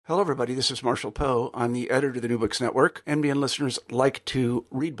Hello, everybody. This is Marshall Poe. I'm the editor of the New Books Network. NBN listeners like to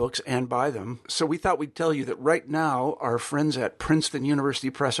read books and buy them. So we thought we'd tell you that right now, our friends at Princeton University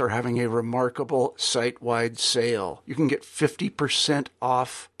Press are having a remarkable site-wide sale. You can get 50%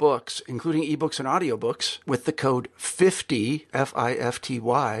 off books, including ebooks and audiobooks, with the code 50,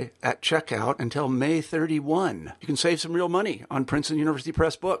 F-I-F-T-Y, at checkout until May 31. You can save some real money on Princeton University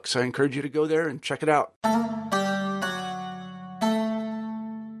Press books. I encourage you to go there and check it out.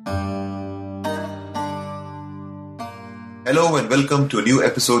 Hello and welcome to a new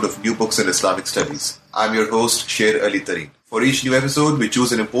episode of New Books in Islamic Studies. I'm your host, Sher Ali Tareen. For each new episode, we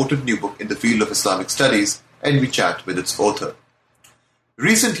choose an important new book in the field of Islamic studies and we chat with its author.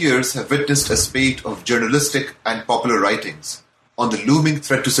 Recent years have witnessed a spate of journalistic and popular writings on the looming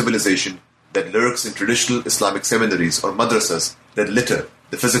threat to civilization that lurks in traditional Islamic seminaries or madrasas that litter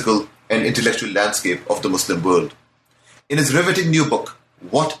the physical and intellectual landscape of the Muslim world. In his riveting new book,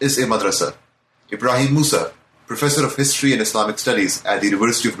 What is a Madrasa?, Ibrahim Musa, Professor of History and Islamic Studies at the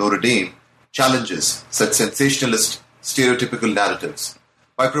University of Notre Dame, challenges such sensationalist, stereotypical narratives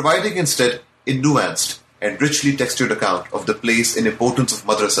by providing instead a nuanced and richly textured account of the place and importance of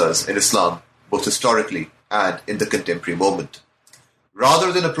madrasas in Islam, both historically and in the contemporary moment.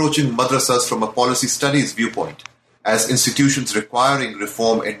 Rather than approaching madrasas from a policy studies viewpoint as institutions requiring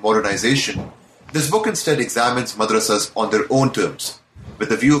reform and modernization, this book instead examines madrasas on their own terms, with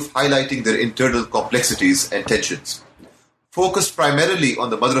the view of highlighting their internal complexities and tensions. Focused primarily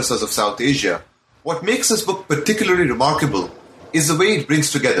on the madrasas of South Asia, what makes this book particularly remarkable is the way it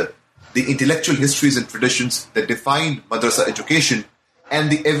brings together the intellectual histories and traditions that define madrasa education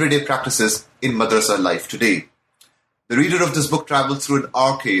and the everyday practices in madrasa life today. The reader of this book travels through an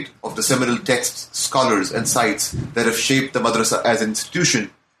arcade of the seminal texts, scholars, and sites that have shaped the madrasa as an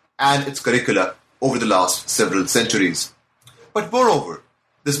institution and its curricula over the last several centuries. But moreover,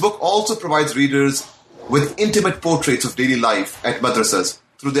 this book also provides readers with intimate portraits of daily life at madrasas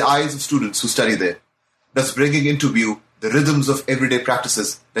through the eyes of students who study there, thus bringing into view the rhythms of everyday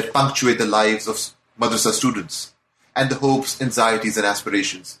practices that punctuate the lives of madrasa students and the hopes, anxieties, and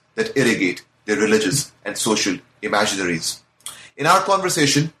aspirations that irrigate their religious and social imaginaries. In our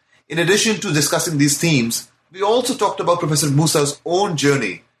conversation, in addition to discussing these themes, we also talked about Professor Musa's own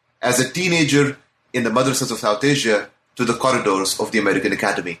journey as a teenager in the madrasas of South Asia to the corridors of the American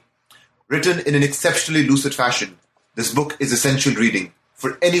Academy. Written in an exceptionally lucid fashion, this book is essential reading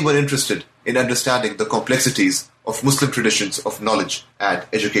for anyone interested in understanding the complexities of Muslim traditions of knowledge and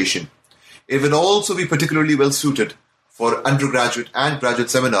education. It will also be particularly well suited for undergraduate and graduate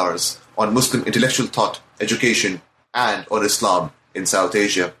seminars on Muslim intellectual thought, education, and on Islam in South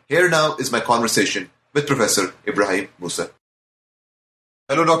Asia. Here now is my conversation with Professor Ibrahim Musa.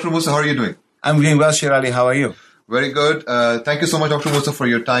 Hello, Dr. Musa. How are you doing? I'm doing well, Sher Ali. How are you? Very good. Thank you so much, Dr. Musa, for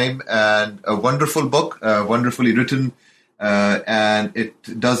your time and a wonderful book, wonderfully written, and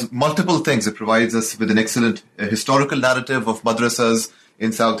it does multiple things. It provides us with an excellent historical narrative of madrasas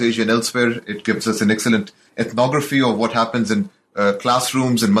in South Asia and elsewhere. It gives us an excellent ethnography of what happens in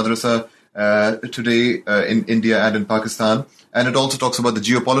classrooms in madrasa today in India and in Pakistan. And it also talks about the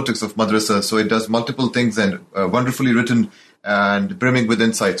geopolitics of madrasa. So it does multiple things and wonderfully written and brimming with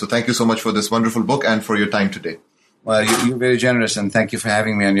insight. So thank you so much for this wonderful book and for your time today. Well, you're very generous, and thank you for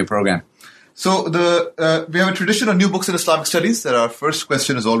having me on your program. So we have a tradition of New Books in Islamic Studies that our first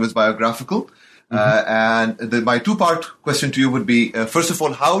question is always biographical. And my two-part question to you would be, first of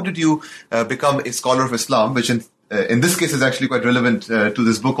all, how did you become a scholar of Islam, which in this case is actually quite relevant to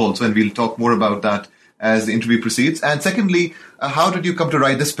this book also, and we'll talk more about that as the interview proceeds. And secondly, how did you come to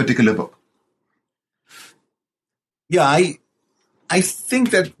write this particular book? Yeah, I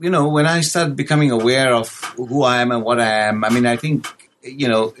think that, when I started becoming aware of who I am and what I am, I think,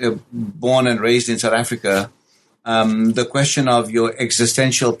 born and raised in South Africa, the question of your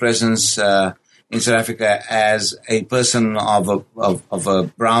existential presence in South Africa as a person of a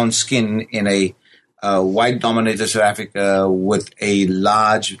brown skin in a white-dominated South Africa with a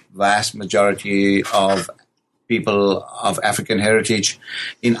large, vast majority of people of African heritage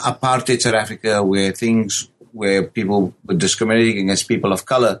in apartheid South Africa, where people were discriminating against people of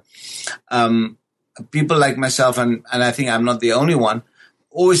color. People like myself, and I think I'm not the only one,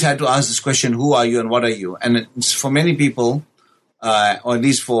 always had to ask this question, who are you and what are you? And it's for many people, or at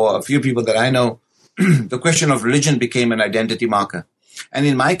least for a few people that I know, the question of religion became an identity marker. And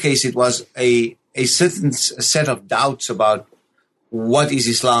in my case, it was a certain set of doubts about what is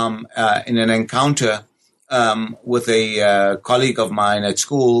Islam in an encounter with a colleague of mine at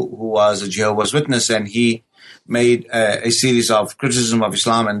school who was a Jehovah's Witness, and he made a series of criticism of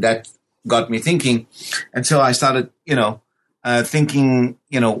Islam, and that got me thinking. And so I started, thinking,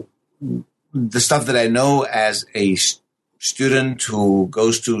 the stuff that I know as a student who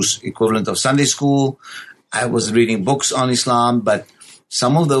goes to equivalent of Sunday school. I was reading books on Islam, but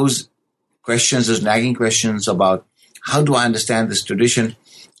some of those questions, those nagging questions about how do I understand this tradition,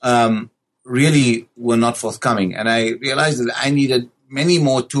 really were not forthcoming. And I realized that I needed many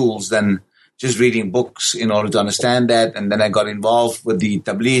more tools than just reading books in order to understand that. And then I got involved with the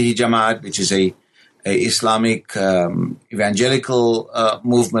Tablighi Jamaat, which is a Islamic evangelical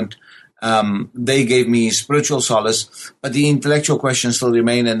movement. They gave me spiritual solace, but the intellectual questions still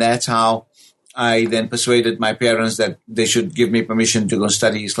remain. And that's how I then persuaded my parents that they should give me permission to go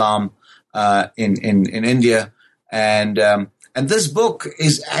study Islam in India. And this book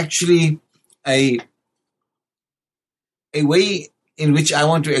is actually a way in which I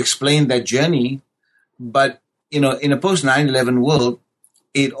want to explain that journey. But, in a post 9/11 world,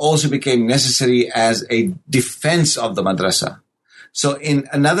 it also became necessary as a defense of the madrasa. So in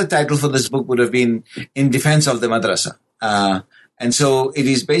another title for this book would have been In Defense of the Madrasa. And so it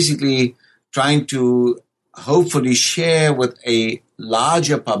is basically trying to hopefully share with a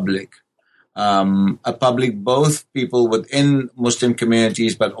larger public, both people within Muslim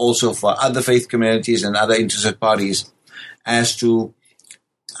communities, but also for other faith communities and other interested parties, as to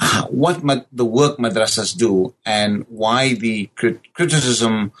what the work madrasas do and why the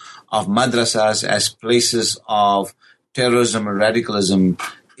criticism of madrasas as places of terrorism and radicalism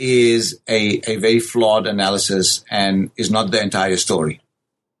is a very flawed analysis and is not the entire story.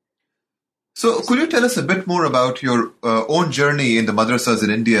 So could you tell us a bit more about your own journey in the madrasas in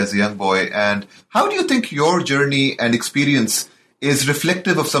India as a young boy, and how do you think your journey and experience is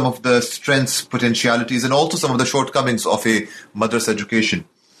reflective of some of the strengths, potentialities, and also some of the shortcomings of a madrasa education?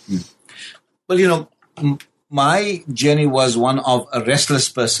 Well, my journey was one of a restless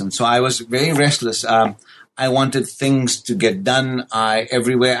person. So I was very restless. I wanted things to get done.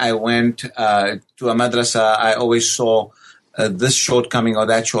 Everywhere I went to a madrasa, I always saw this shortcoming or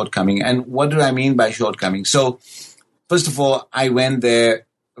that shortcoming. And what do I mean by shortcoming? So first of all, I went there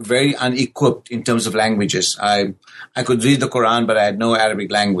very unequipped in terms of languages. I could read the Quran, but I had no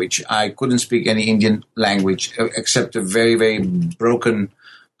Arabic language. I couldn't speak any Indian language except a very, very broken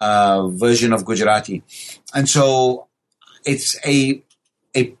version of Gujarati. And so it's a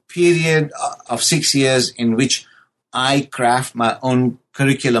period of 6 years in which I craft my own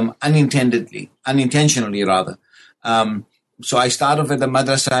curriculum unintentionally rather. So I started with a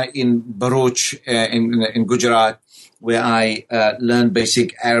madrasa in Bharuch in Gujarat, where I learned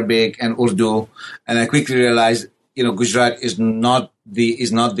basic Arabic and Urdu, and I quickly realized, Gujarat is not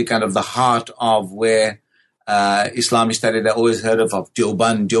the kind of the heart of where Islamic studies. I always heard of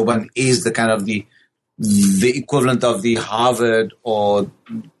Deoband. Deoband is the kind of the equivalent of the Harvard or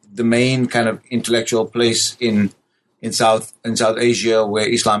the main kind of intellectual place in South Asia where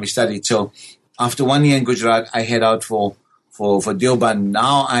Islam is studied. So after 1 year in Gujarat, I head out for Deoband.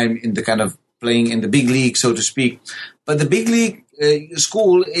 Now I'm in the kind of playing in the big league, so to speak. But the big league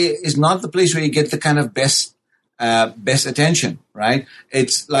school is not the place where you get the kind of best attention, right?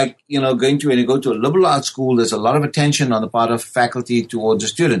 It's like, when you go to a liberal arts school, there's a lot of attention on the part of faculty towards the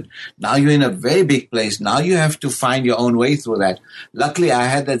student. Now you're in a very big place. Now you have to find your own way through that. Luckily, I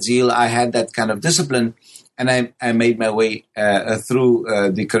had that zeal. I had that kind of discipline, and I made my way through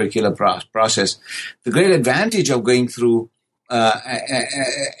the curricular process. The great advantage of going through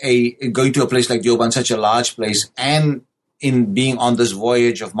going to a place like Deoband, such a large place, and in being on this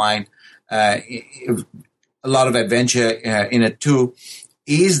voyage of mine, a lot of adventure in it too,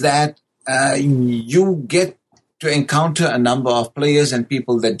 is that you get to encounter a number of players and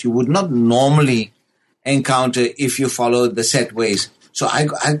people that you would not normally encounter if you followed the set ways. So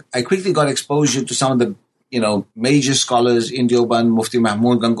I quickly got exposure to some of the major scholars in Deoband, Mufti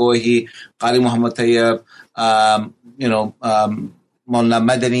Mahmood Gangohi, Qari Muhammad Tayyab, Maulana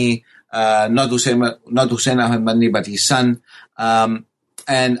Madani, not Hussain Ahmed Madani, but his son,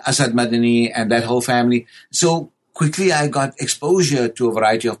 and Asad Madani and that whole family. So quickly I got exposure to a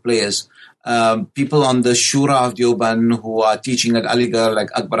variety of players. People on the Shura of Deoband who are teaching at Aligarh, like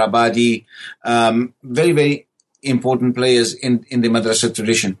Akbar Abadi, very, very important players in the madrasa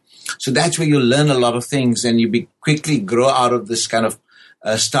tradition. So that's where you learn a lot of things, and you quickly grow out of this kind of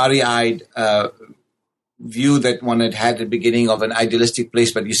starry-eyed view that one had at the beginning of an idealistic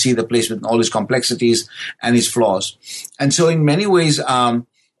place, but you see the place with all its complexities and its flaws. And so in many ways,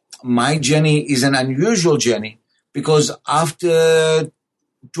 my journey is an unusual journey, because after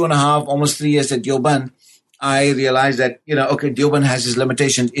 2.5, almost 3 years at Deoband, I realized that, Deoband has its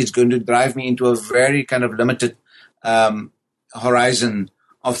limitations. It's going to drive me into a very kind of limited horizon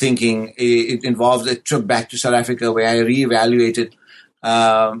of thinking. It involved a trip back to South Africa where I reevaluated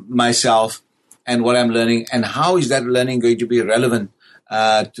myself and what I'm learning, and how is that learning going to be relevant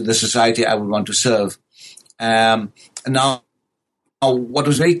to the society I would want to serve. Now, what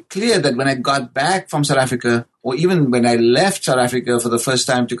was very clear that when I got back from South Africa, or even when I left South Africa for the first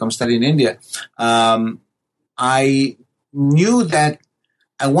time to come study in India, I knew that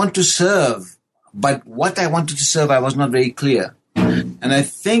I want to serve, but what I wanted to serve, I was not very clear. And I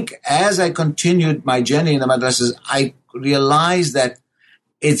think as I continued my journey in the madrasas, I realized that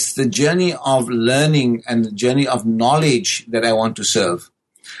it's the journey of learning and the journey of knowledge that I want to serve.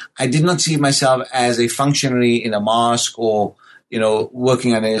 I did not see myself as a functionary in a mosque or,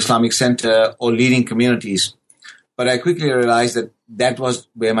 working at an Islamic center or leading communities. But I quickly realized that that was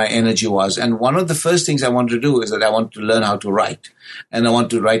where my energy was. And one of the first things I wanted to do is that I want to learn how to write. And I want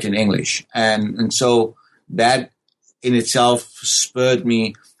to write in English. And so that in itself spurred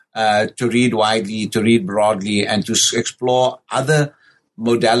me to read widely, to read broadly, and to explore other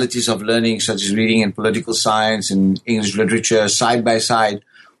modalities of learning, such as reading in political science and English literature, side by side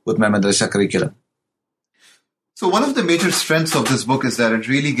with my madrasa curriculum. So one of the major strengths of this book is that it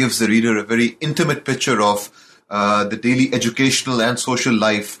really gives the reader a very intimate picture of the daily educational and social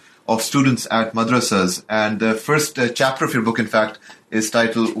life of students at madrasas. And the first chapter of your book, in fact, is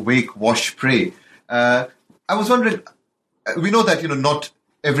titled Wake, Wash, Pray. I was wondering, we know that, not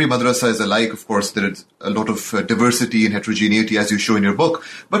every madrasa is alike. Of course, there is a lot of diversity and heterogeneity, as you show in your book.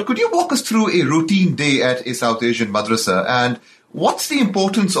 But could you walk us through a routine day at a South Asian madrasa? And what's the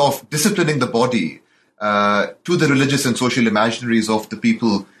importance of disciplining the body to the religious and social imaginaries of the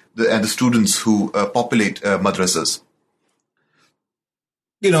people and the students who populate madrasas?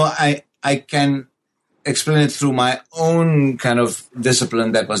 I can explain it through my own kind of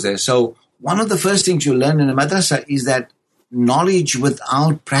discipline that was there. So one of the first things you learn in a madrasa is that knowledge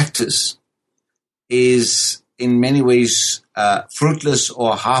without practice is in many ways fruitless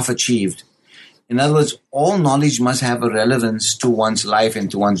or half achieved. In other words, all knowledge must have a relevance to one's life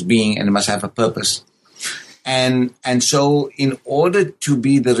and to one's being, and it must have a purpose. And so in order to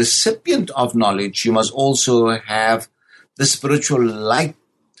be the recipient of knowledge, you must also have the spiritual light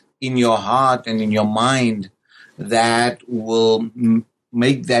in your heart and in your mind that will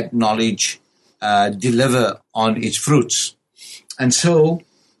make that knowledge deliver on its fruits. And so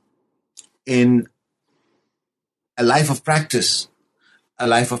in a life of practice, a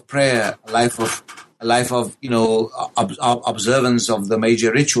life of prayer, a life of observance of the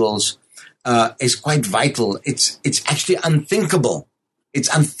major rituals is quite vital. It's actually unthinkable. It's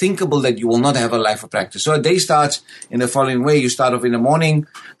unthinkable that you will not have a life of practice. So a day starts in the following way. You start off in the morning,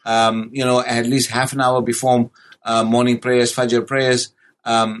 at least half an hour before morning prayers, Fajr prayers.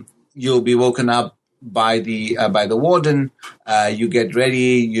 You'll be woken up by the warden. You get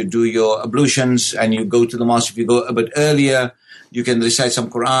ready, you do your ablutions, and you go to the mosque. If you go a bit earlier, you can recite some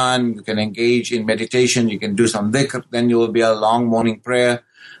Quran, you can engage in meditation, you can do some dhikr. Then you will be a long morning prayer.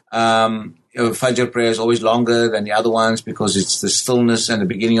 Fajr prayer is always longer than the other ones because it's the stillness and the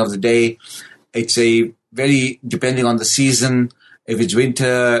beginning of the day. It's a very, depending on the season. If it's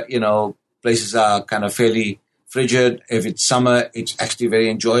winter, places are kind of fairly frigid. If it's summer, it's actually very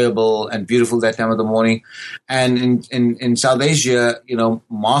enjoyable and beautiful that time of the morning. And in South Asia,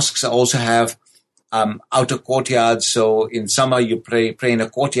 mosques also have outer courtyards. So in summer, you pray in the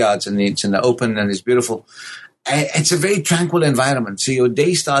courtyards, and it's in the open and it's beautiful. It's a very tranquil environment. So your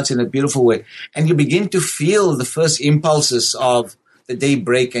day starts in a beautiful way, and you begin to feel the first impulses of the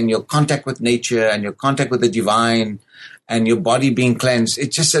daybreak and your contact with nature and your contact with the divine and your body being cleansed.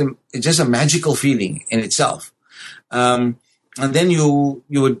 It's just a magical feeling in itself. And then you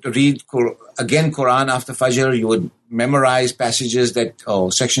would read Quran after Fajr. You would memorize passages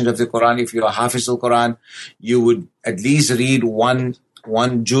sections of the Quran. If you're a Hafiz al-Quran, you would at least read one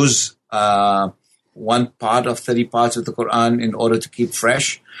juz, one part of 30 parts of the Quran in order to keep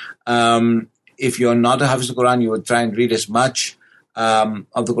fresh. If you're not a Hafiz al-Quran, you would try and read as much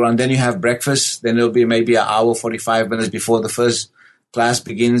of the Quran. Then you have breakfast. Then it'll be maybe an hour, 45 minutes before the first class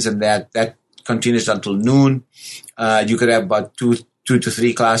begins, and that continues until noon. You could have about two to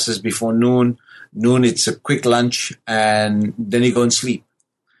three classes before noon. Noon, it's a quick lunch, and then you go and sleep.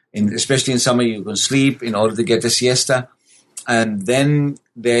 Especially in summer, you go and sleep in order to get a siesta. And then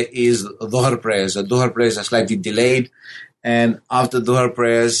there is Dhuhr prayers. The Dhuhr prayers are slightly delayed. And after Dhuhr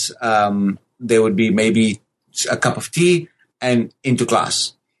prayers, there would be maybe a cup of tea and into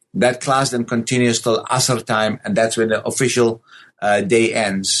class. That class then continues till Asr time, and that's when the official day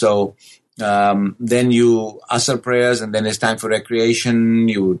ends. So Then you Asr prayers, and then it's time for recreation.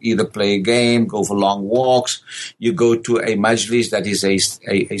 You would either play a game, go for long walks. You go to a majlis, that is a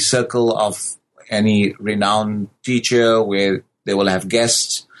circle of any renowned teacher where they will have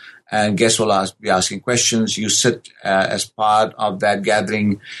guests, and guests will be asking questions. You sit as part of that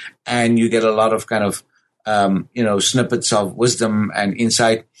gathering, and you get a lot of kind of snippets of wisdom and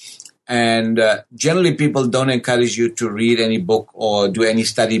insight. And generally, people don't encourage you to read any book or do any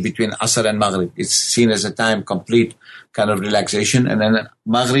study between Asr and Maghrib. It's seen as a time complete kind of relaxation. And then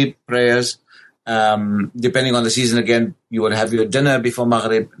Maghrib prayers, depending on the season, again, you would have your dinner before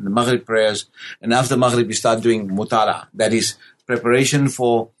Maghrib, and the Maghrib prayers. And after Maghrib, you start doing mutala. That is preparation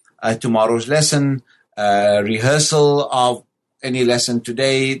for tomorrow's lesson, rehearsal of any lesson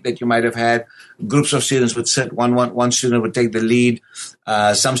today that you might have had. Groups of students would sit. One student would take the lead.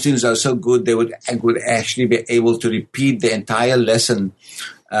 Some students are so good they would actually be able to repeat the entire lesson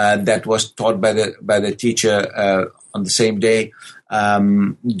that was taught by the teacher on the same day.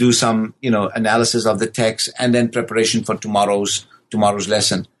 Do some analysis of the text, and then preparation for tomorrow's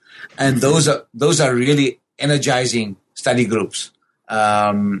lesson. And those are really energizing study groups.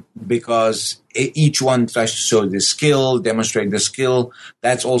 Because each one tries to show the skill, demonstrate the skill.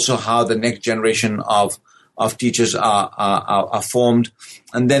 That's also how the next generation of teachers are formed.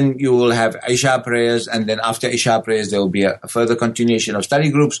 And then you will have Isha prayers, and then after Isha prayers, there will be a further continuation of study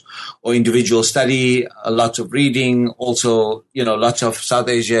groups or individual study, lots of reading. Also, lots of South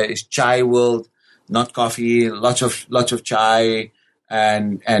Asia is chai world, not coffee, lots of chai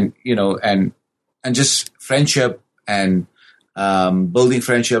and just friendship and building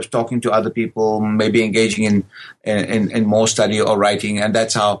friendships, talking to other people, maybe engaging in more study or writing, and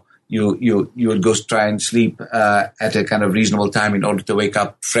that's how you would go try and sleep at a kind of reasonable time in order to wake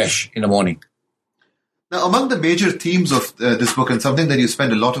up fresh in the morning. Now, among the major themes of this book, and something that you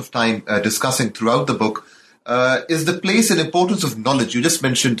spend a lot of time discussing throughout the book, is the place and importance of knowledge. You just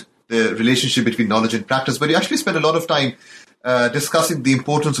mentioned the relationship between knowledge and practice, but you actually spend a lot of time discussing the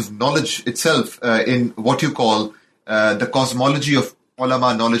importance of knowledge itself in what you call the cosmology of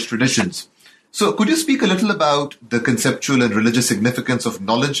ulama knowledge traditions. So could you speak a little about the conceptual and religious significance of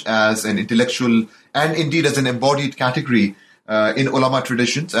knowledge as an intellectual and indeed as an embodied category in ulama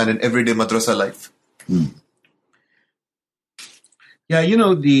traditions and in everyday madrasa life? Yeah,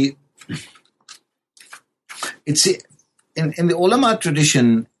 it's in the ulama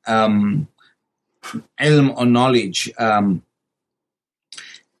tradition, ilm or knowledge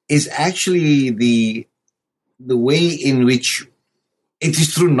is actually the way in which it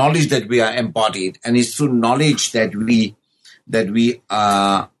is through knowledge that we are embodied, and it's through knowledge that we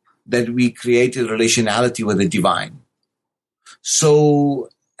create a relationality with the divine. So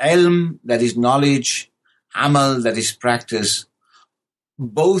ilm, that is knowledge, amal, that is practice,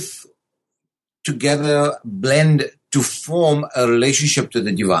 both together blend to form a relationship to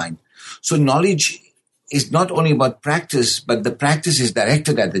the divine. So knowledge is not only about practice, but the practice is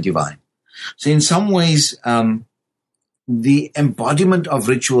directed at the divine. So in some ways, the embodiment of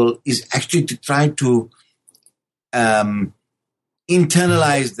ritual is actually to try to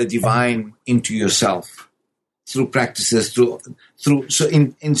internalize the divine into yourself through practices, so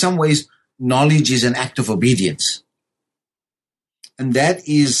in some ways, knowledge is an act of obedience. And that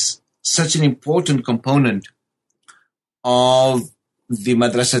is such an important component of the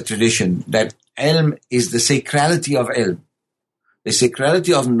madrasa tradition, that ilm is the sacrality of ilm. The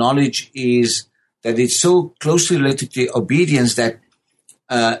sacrality of knowledge is that it's so closely related to obedience that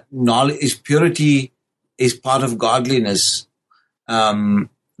knowledge is purity, is part of godliness.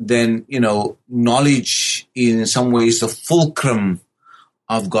 Then, knowledge in some ways the fulcrum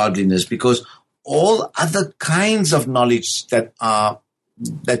of godliness, because all other kinds of knowledge that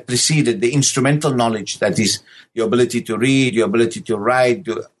preceded, the instrumental knowledge, that is your ability to read, your ability to write,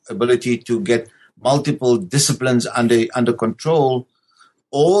 your ability to get multiple disciplines under control,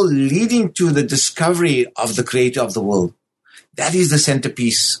 all leading to the discovery of the creator of the world. That is the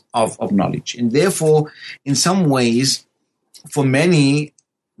centerpiece of knowledge. And therefore, in some ways, for many,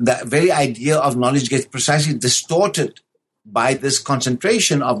 the very idea of knowledge gets precisely distorted by this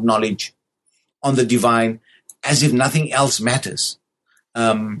concentration of knowledge on the divine, as if nothing else matters.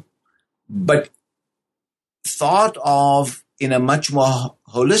 But thought of in a much more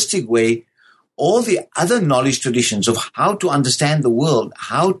holistic way, all the other knowledge traditions of how to understand the world,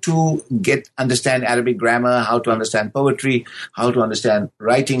 how to understand Arabic grammar, how to understand poetry, how to understand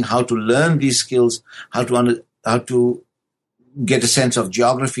writing, how to learn these skills, how to get a sense of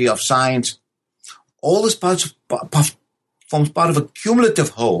geography, of science, all this forms part of a cumulative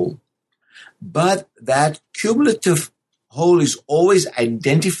whole. But that cumulative whole is always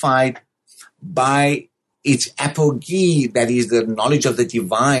identified by its apogee, that is the knowledge of the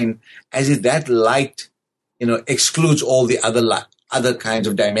divine, as if that light, excludes all the other kinds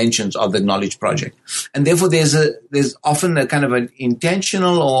of dimensions of the knowledge project. And therefore there's often a kind of an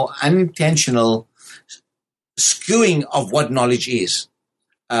intentional or unintentional skewing of what knowledge is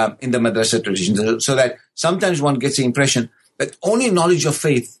in the madrasa tradition, so that sometimes one gets the impression that only knowledge of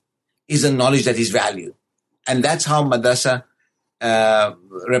faith is a knowledge that is valued. And that's how madrasa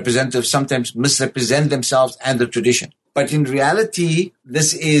representatives sometimes misrepresent themselves and the tradition. But in reality,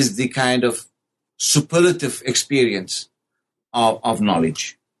 this is the kind of superlative experience of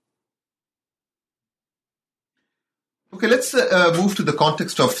knowledge. Okay, let's move to the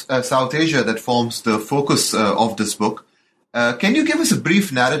context of South Asia that forms the focus of this book. Can you give us a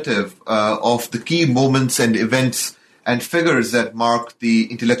brief narrative of the key moments and events and figures that mark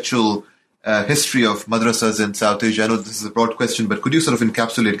the intellectual history of madrasas in South Asia? I know this is a broad question, but could you sort of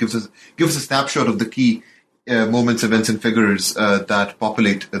encapsulate, give us a snapshot of the key moments, events, and figures that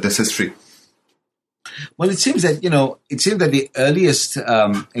populate this history? Well, it seems that the earliest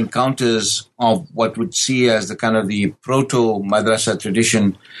encounters of what would see as the kind of the proto-madrasa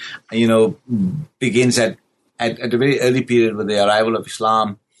tradition, begins at a very early period with the arrival of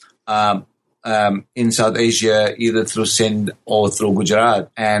Islam in South Asia, either through Sindh or through Gujarat.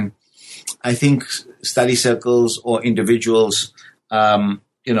 And I think study circles or individuals,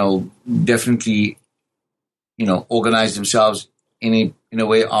 definitely, organize themselves in a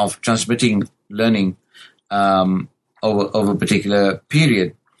way of transmitting learning over a particular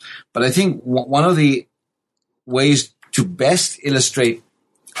period. But I think one of the ways to best illustrate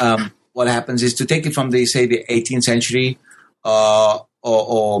what happens is to take it from the 18th century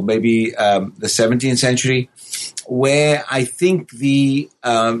or maybe the 17th century, where I think the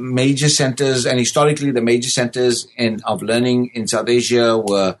major centers, and historically the major centers of learning in South Asia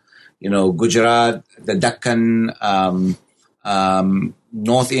were, Gujarat, the Deccan,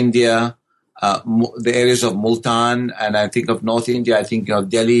 North India, the areas of Multan, and I think of North India, I think of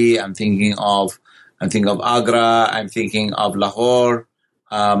Delhi, I'm thinking of Agra, I'm thinking of Lahore,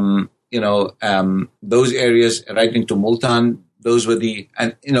 those areas right into Multan. Those were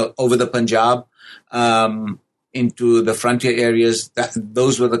over the Punjab, into the frontier areas.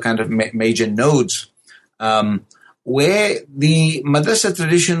 Those were the kind of major nodes, where the madrasa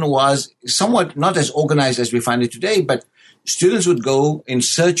tradition was somewhat not as organized as we find it today, but students would go in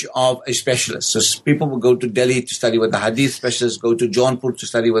search of a specialist. So people would go to Delhi to study with the hadith specialist, go to Jaunpur to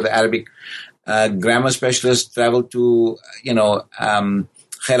study with the Arabic grammar specialist, travel to,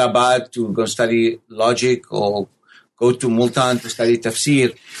 Khairabad to go study logic, or go to Multan to study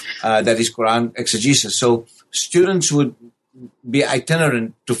tafsir, that is Quran exegesis. So students would be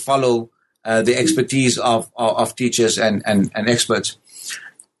itinerant to follow the expertise of teachers and experts.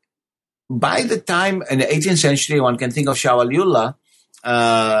 By the time in the 18th century, one can think of Shah Waliullah,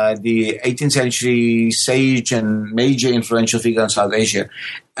 the 18th century sage and major influential figure in South Asia.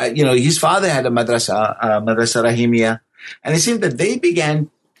 His father had a madrasa Rahimiyya, and it seemed that they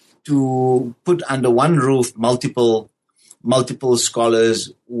began to put under one roof multiple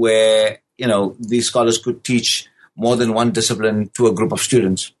scholars, where these scholars could teach more than one discipline to a group of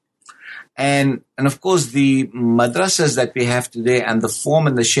students. And of course, the madrasas that we have today and the form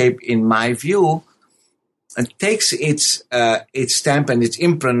and the shape, in my view, takes its stamp and its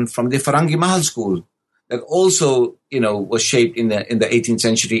imprint from the Farangi Mahal school that also, was shaped in the 18th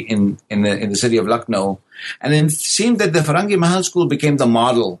century in the city of Lucknow. And it seemed that the Farangi Mahal school became the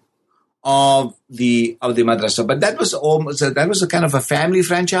model of the madrasa. But that was a kind of a family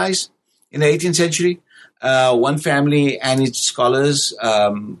franchise in the 18th century. One family and its scholars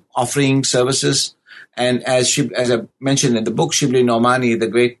offering services. And as I mentioned in the book, Shibli Nomani, the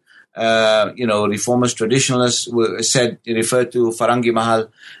great reformist traditionalist, referred to Farangi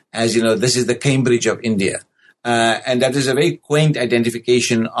Mahal as, this is the Cambridge of India. And that is a very quaint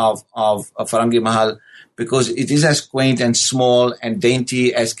identification of Farangi Mahal, because it is as quaint and small and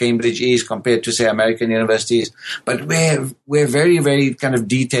dainty as Cambridge is compared to, say, American universities. But we're very, very kind of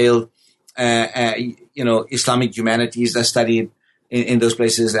detailed, Islamic humanities are studied in those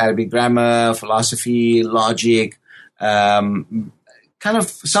places, Arabic grammar, philosophy, logic, kind of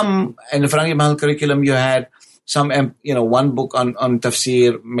some, in the Farangi Mahal curriculum, you had some, one book on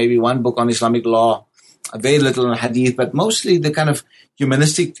tafsir, maybe one book on Islamic law, very little on hadith, but mostly the kind of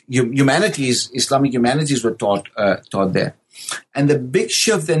humanities, Islamic humanities were taught there. And the big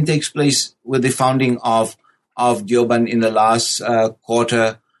shift then takes place with the founding of Deoband in the last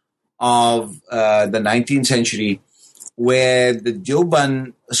quarter of the 19th century, where the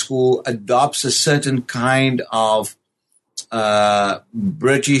Deoband school adopts a certain kind of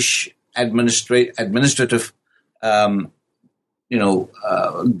British administrative,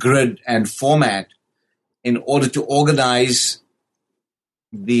 grid and format in order to organize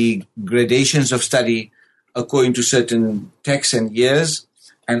the gradations of study according to certain texts and years,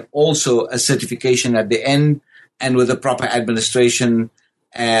 and also a certification at the end, and with a proper administration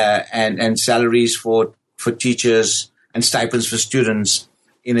and salaries for teachers and stipends for students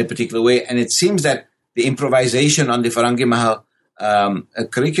in a particular way. And it seems that the improvisation on the Farangi Mahal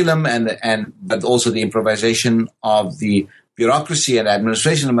curriculum but also the improvisation of the bureaucracy and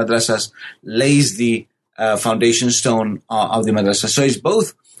administration of madrasas lays the foundation stone of the madrasa. So it's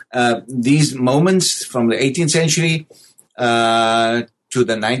both these moments from the 18th century to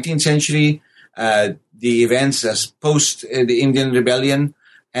the 19th century, the events as post the Indian rebellion,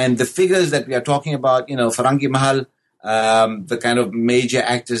 and the figures that we are talking about, Farangi Mahal, the kind of major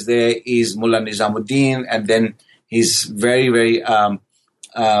actors there is Mullah Nizamuddin, and then his very, very,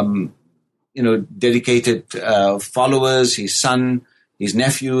 dedicated followers, his son, his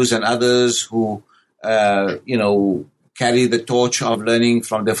nephews, and others who, carry the torch of learning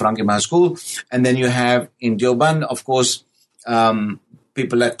from the Farangi Mahal school. And then you have in Deoband, of course,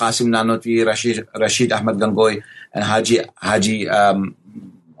 people like Qasim Nanotwi, Rashid Ahmad Gangohi, and Haji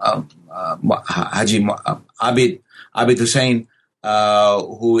Abid Hussain,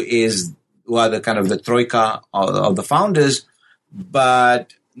 who are the kind of the troika of the founders.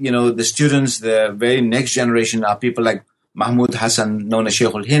 But, the students, the very next generation are people like Mahmud Hassan, known as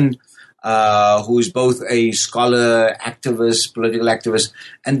Sheikhul Hind, who is both a scholar, activist, political activist.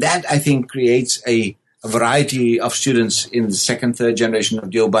 And that, I think, creates a variety of students in the second, third generation of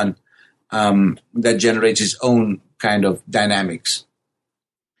Deoband that generates its own kind of dynamics.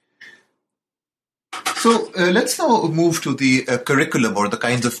 So let's now move to the curriculum or the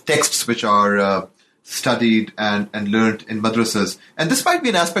kinds of texts which are studied and learned in madrasas. And this might be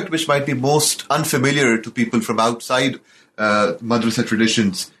an aspect which might be most unfamiliar to people from outside madrasa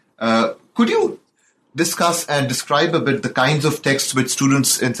traditions. Could you discuss and describe a bit the kinds of texts which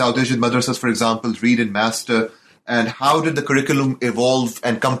students in South Asian madrasas, for example, read and master, and how did the curriculum evolve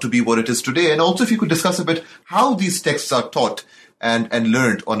and come to be what it is today? And also if you could discuss a bit how these texts are taught and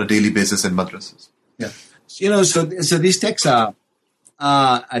learned on a daily basis in madrasas. Yeah. So these texts are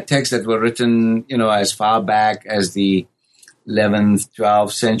texts that were written, as far back as the 11th,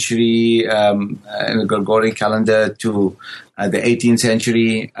 12th century in the Gregorian calendar to the 18th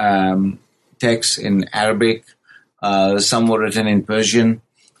century texts in Arabic. Some were written in Persian.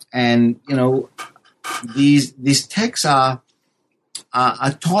 And, these texts are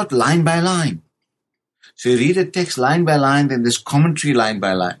taught line by line. So you read a text line by line, then there's commentary line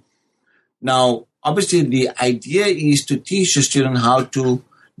by line. Now, obviously, the idea is to teach the student how to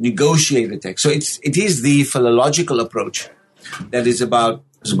negotiate the text. So it is the philological approach that is about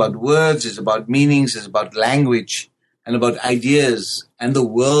words, it's about meanings, it's about language, and about ideas and the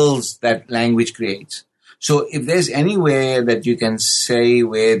worlds that language creates. So if there's anywhere that you can say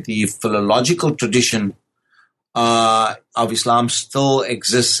where the philological tradition of Islam still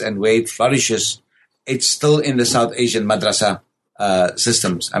exists and where it flourishes, it's still in the South Asian madrasa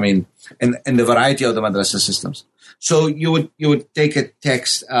systems. I mean, in the variety of the madrasa systems. So you would take a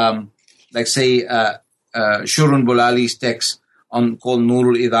text, like say Shurun Bulali's text called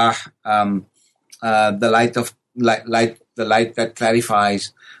Nurul Idah, the light that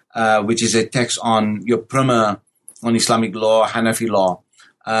clarifies, which is a text on your primer on Islamic law, Hanafi law.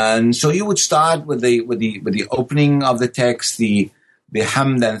 And so you would start with the opening of the text, the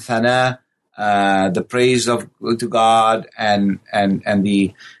hamd and thana, the praise to God, and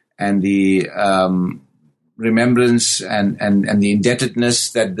the remembrance and the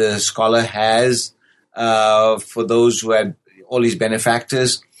indebtedness that the scholar has for those who had all his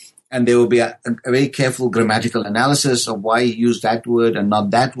benefactors. And there will be a very careful grammatical analysis of why he used that word and not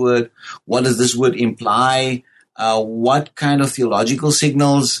that word. What does this word imply? What kind of theological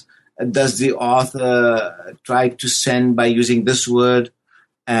signals does the author try to send by using this word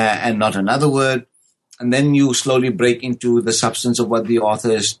and not another word? And then you slowly break into the substance of what the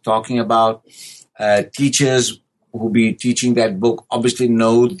author is talking about. Teachers who will be teaching that book obviously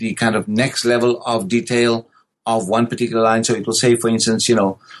know the kind of next level of detail of one particular line. So it will say, for instance,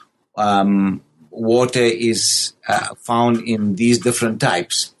 water is found in these different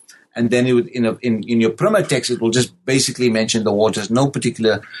types. And then it would, in your primer text, it will just basically mention the waters, no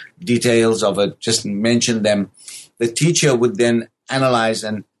particular details of it, just mention them. The teacher would then analyze,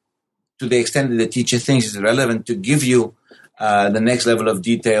 and to the extent that the teacher thinks it's relevant to give you the next level of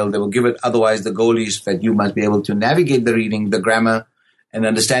detail, they will give it. Otherwise, the goal is that you must be able to navigate the reading, the grammar, and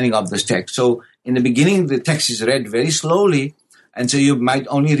understanding of this text. So in the beginning, the text is read very slowly, And so you might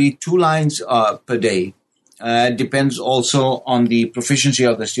only read 2 lines per day. Depends also on the proficiency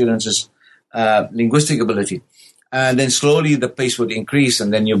of the students' linguistic ability. And then slowly the pace would increase,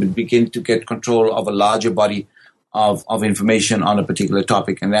 and then you would begin to get control of a larger body of information on a particular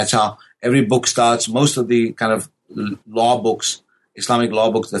topic. And that's how every book starts. Most of the kind of law books, Islamic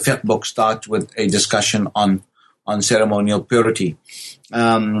law books, the fiqh books, start with a discussion on ceremonial purity.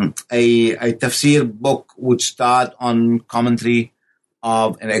 A tafsir book would start on commentary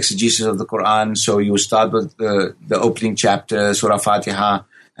of an exegesis of the Quran. So you start with the opening chapter, Surah Fatiha,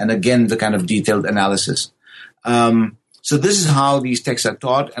 and again the kind of detailed analysis. So this is how these texts are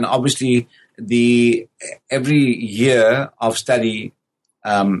taught, and obviously every year of study,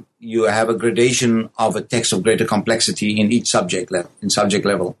 you have a gradation of a text of greater complexity in each subject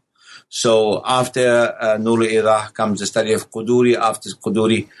level. So after Nurul Idah comes the study of Quduri. After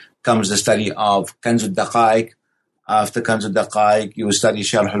Quduri comes the study of Kanz al-Daqaiq. After Kanz al-Daqaiq, you will study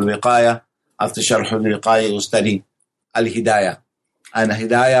Sharh al-Wiqaya. After Sharh al-Wiqaya, you will study al-Hidayah. And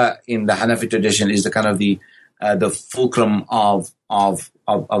Hidayah in the Hanafi tradition is the kind of the fulcrum of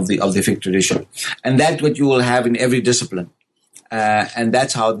the fiqh tradition, and that's what you will have in every discipline, and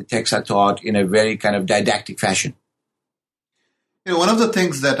that's how the texts are taught in a very kind of didactic fashion. One of the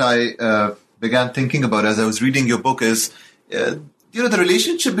things that I began thinking about as I was reading your book is, the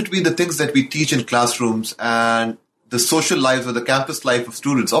relationship between the things that we teach in classrooms and the social lives or the campus life of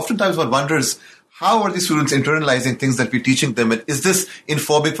students. Oftentimes one wonders, how are these students internalizing things that we're teaching them? And is this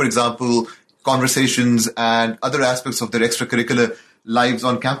informing, for example, conversations and other aspects of their extracurricular lives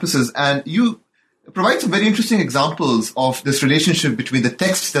on campuses? And you provide some very interesting examples of this relationship between the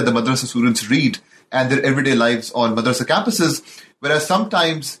texts that the madrasa students read and their everyday lives on madrasa campuses, whereas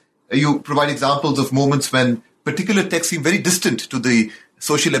sometimes you provide examples of moments when particular texts seem very distant to the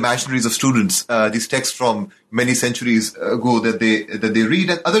social imaginaries of students, these texts from many centuries ago that they read,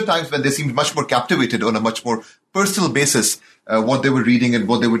 and other times when they seemed much more captivated on a much more personal basis, what they were reading and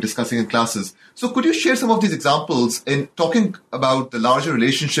what they were discussing in classes. So could you share some of these examples in talking about the larger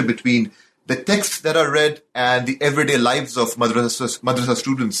relationship between the texts that are read and the everyday lives of madrasa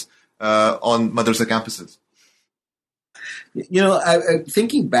students on madrasa campuses? I'm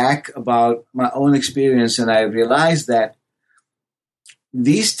thinking back about my own experience, and I realized that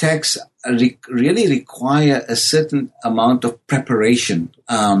these texts really require a certain amount of preparation,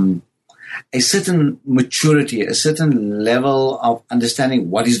 a certain maturity, a certain level of understanding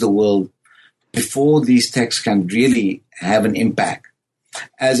what is the world before these texts can really have an impact.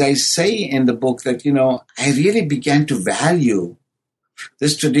 As I say in the book that, I really began to value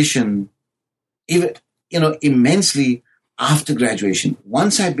this tradition, even, immensely after graduation.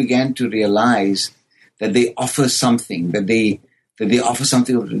 Once I began to realize that they offer something, that they offer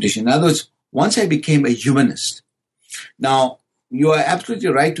something of tradition. In other words, once I became a humanist. Now, you are absolutely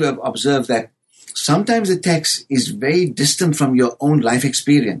right to have observed that sometimes the text is very distant from your own life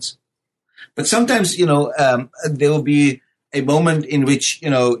experience. But sometimes, there will be a moment in which,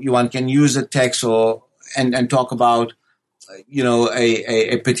 one can use a text and talk about,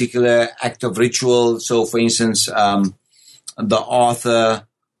 a particular act of ritual. So, for instance, the author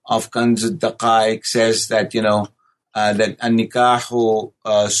of Kanz al-Daqaiq says that, that an-nikahu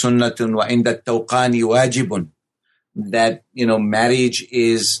sunnatun wa inda at-tawqani wajibun. That, marriage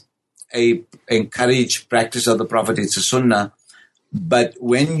is a encouraged practice of the Prophet. It's a sunnah. But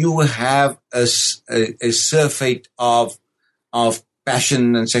when you have a surfeit of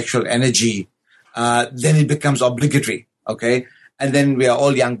passion and sexual energy, then it becomes obligatory. Okay. And then we are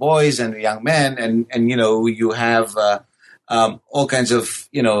all young boys and young men, and you have all kinds of,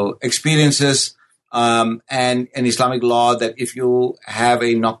 experiences, and in Islamic law that if you have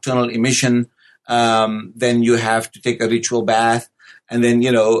a nocturnal emission, then you have to take a ritual bath. And then,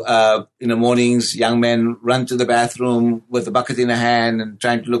 in the mornings, young men run to the bathroom with a bucket in a hand and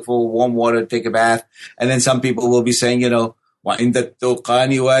trying to look for warm water to take a bath. And then some people will be saying, wa inda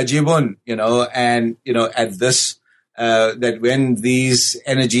at-tawqani wajibun, and, at this, that when these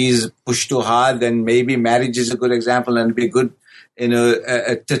energies push too hard, then maybe marriage is a good example and be good,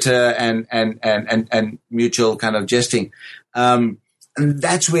 a titter and mutual kind of jesting. And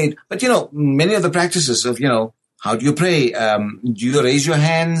that's where, but many of the practices of, how do you pray? Do you raise your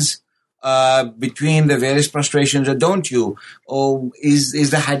hands between the various prostrations, or don't you? Or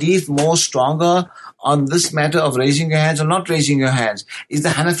is the hadith more stronger on this matter of raising your hands or not raising your hands? Is the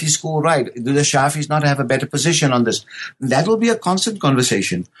Hanafi school right? Do the Shafis not have a better position on this? That will be a constant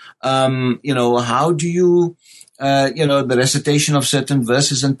conversation. How do you, the recitation of certain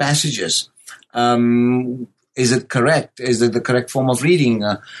verses and passages? Is it correct? Is it the correct form of reading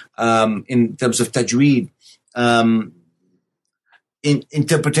in terms of tajweed?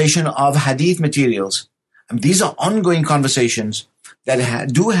 interpretation of hadith materials. And these are ongoing conversations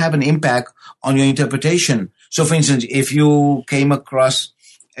that do have an impact on your interpretation. So, for instance, if you came across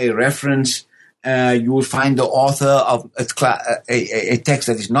a reference, you will find the author of a text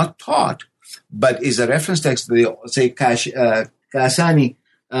that is not taught, but is a reference text. Say Kasani,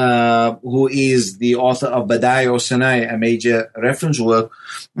 who is the author of Badai or Sanai, a major reference work,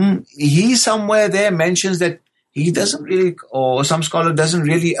 he somewhere there mentions that he doesn't really, or some scholar doesn't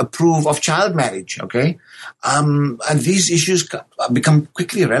really approve of child marriage, okay? And these issues become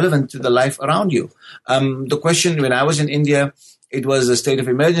quickly relevant to the life around you. The question, when I was in India, it was a state of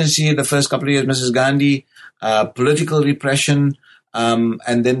emergency the first couple of years, Mrs. Gandhi, political repression,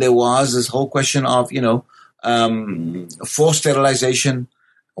 and then there was this whole question of, forced sterilization.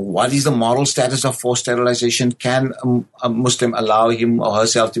 What is the moral status of forced sterilization? Can a Muslim allow him or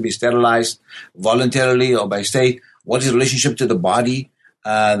herself to be sterilized voluntarily or by state? What is the relationship to the body?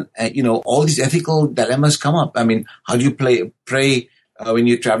 All these ethical dilemmas come up. I mean, how do you pray when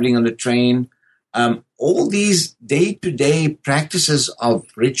you're traveling on the train? All these day-to-day practices of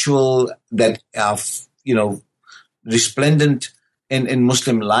ritual that are, resplendent in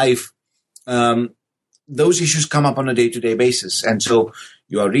Muslim life, those issues come up on a day-to-day basis. And so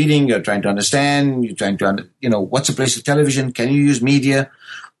you are reading, you're trying to understand, you're trying to, what's the place of television? Can you use media?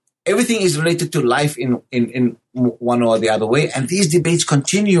 Everything is related to life in one or the other way. And these debates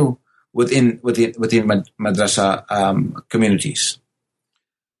continue within madrasa communities.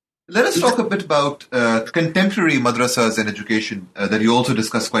 Let us talk a bit about contemporary madrasas and education that you also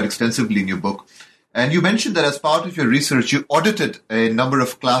discuss quite extensively in your book. And you mentioned that as part of your research, you audited a number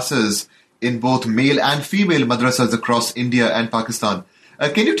of classes in both male and female madrasas across India and Pakistan.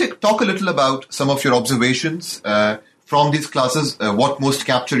 Can you talk a little about some of your observations from these classes? What most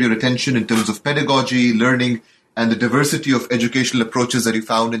captured your attention in terms of pedagogy, learning, and the diversity of educational approaches that you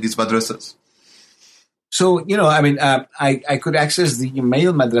found in these madrasas? So, I could access the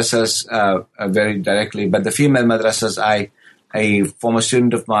male madrasas very directly, but the female madrasas, a former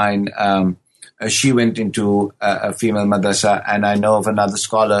student of mine, she went into a female madrasa, and I know of another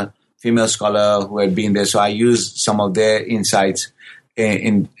female scholar who had been there. So I used some of their insights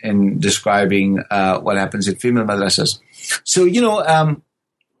in describing what happens in female madrasas. So,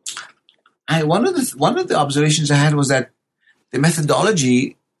 one of the observations I had was that the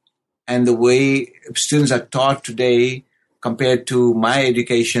methodology and the way students are taught today compared to my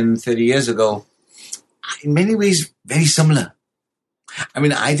education 30 years ago, in many ways, very similar. I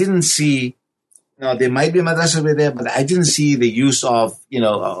mean, I didn't see, there might be a madrasa over there, but I didn't see the use of, an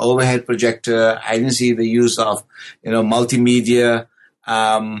overhead projector. I didn't see the use of, multimedia.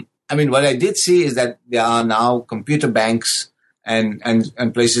 What I did see is that there are now computer banks and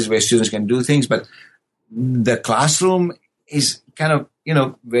places where students can do things, but the classroom is kind of,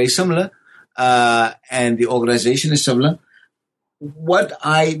 very similar, and the organization is similar. What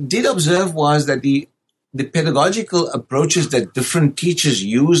I did observe was that the pedagogical approaches that different teachers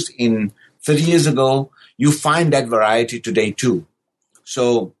used in 30 years ago, you find that variety today too.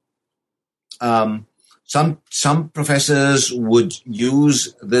 So, some professors would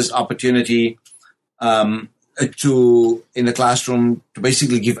use this opportunity in the classroom to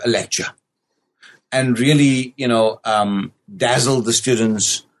basically give a lecture and really, dazzle the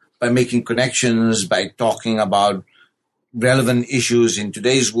students by making connections, by talking about relevant issues in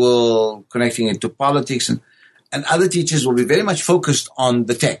today's world, connecting it to politics, and other teachers will be very much focused on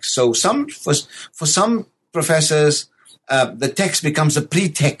the text. So for some professors, the text becomes a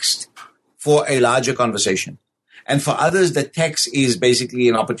pretext for a larger conversation. And for others, the text is basically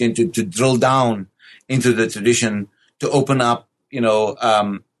an opportunity to drill down into the tradition, to open up,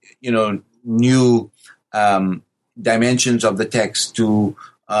 new dimensions of the text, to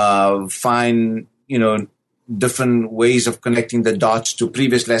find, different ways of connecting the dots to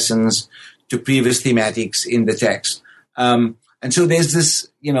previous lessons, to previous thematics in the text. And so there's this,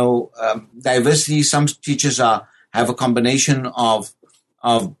 diversity. Some teachers have a combination of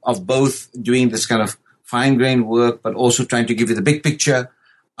both doing this kind of fine-grained work, but also trying to give you the big picture.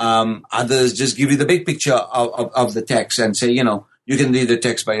 Others just give you the big picture of the text and say, you can read the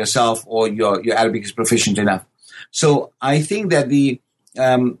text by yourself, or your Arabic is proficient enough. So I think that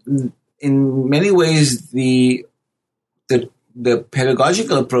in many ways, the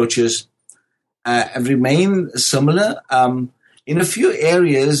pedagogical approaches have remained similar. In a few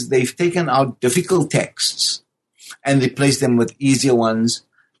areas, they've taken out difficult texts and replaced them with easier ones.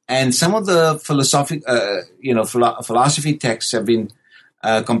 And some of the philosophy texts have been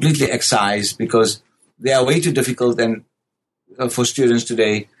completely excised because they are way too difficult for students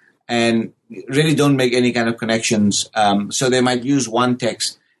today. and really don't make any kind of connections. So they might use one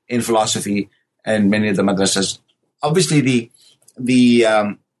text in philosophy and many of the madrasas. Obviously,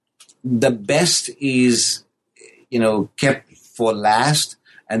 the best is, kept for last,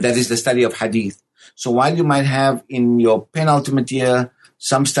 and that is the study of hadith. So while you might have in your penultimate year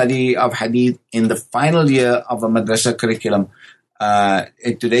some study of hadith, in the final year of a madrasa curriculum,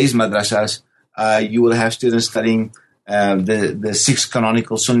 in today's madrasas, you will have students studying the 6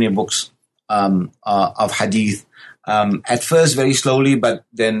 canonical Sunni books of hadith. At first, very slowly, but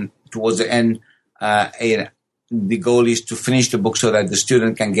then towards the end, the goal is to finish the book so that the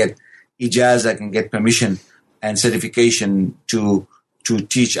student can get ijazah, can get permission and certification to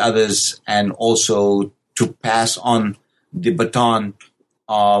teach others, and also to pass on the baton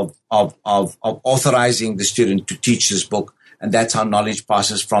of authorizing the student to teach this book. And that's how knowledge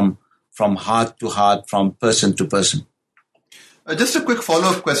passes from heart to heart, from person to person. Just a quick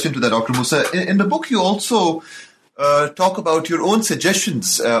follow-up question to that, Dr. Musa. In the book, you also talk about your own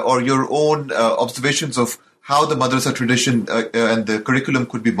suggestions or your own observations of how the madrasa tradition and the curriculum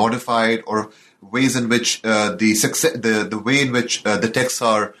could be modified, or ways in which the way in which the texts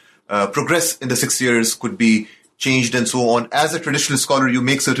are progress in the 6 years could be changed and so on. As a traditional scholar, you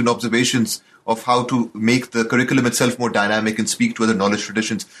make certain observations of how to make the curriculum itself more dynamic and speak to other knowledge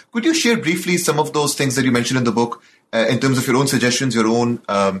traditions. Could you share briefly some of those things that you mentioned in the book in terms of your own suggestions, your own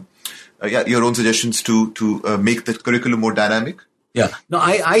suggestions to make the curriculum more dynamic? Yeah, no,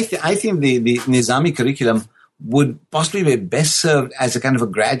 I think the Nizami curriculum would possibly be best served as a kind of a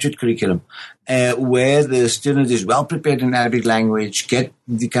graduate curriculum, where the student is well prepared in Arabic language, get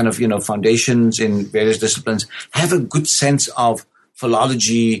the kind of foundations in various disciplines, have a good sense of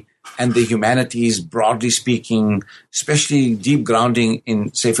philology and the humanities, broadly speaking, especially deep grounding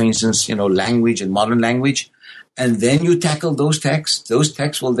in, say, for instance, language and modern language, and then you tackle those texts. Those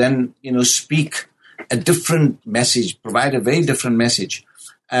texts will then speak a different message, provide a very different message.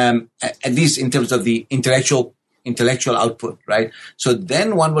 At least in terms of the intellectual output, right? So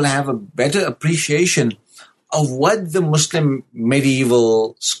then one will have a better appreciation of what the Muslim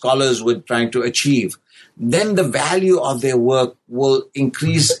medieval scholars were trying to achieve. Then the value of their work will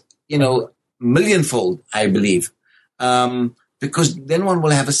increase, millionfold, I believe. Because then one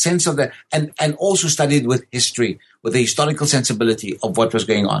will have a sense of that, and also studied with history, with the historical sensibility of what was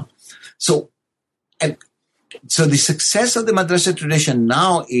going on. So the success of the madrasa tradition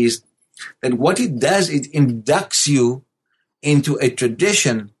now is that what it does, it inducts you into a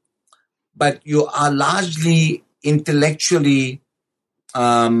tradition, but you are largely intellectually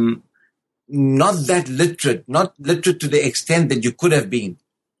not that literate, not literate to the extent that you could have been.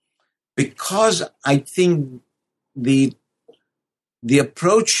 Because I think the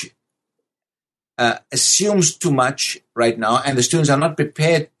approach assumes too much right now, and the students are not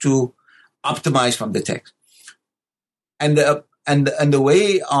prepared to optimize from the text. And the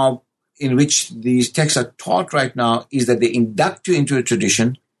way in which these texts are taught right now is that they induct you into a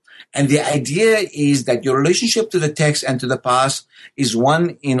tradition, and the idea is that your relationship to the text and to the past is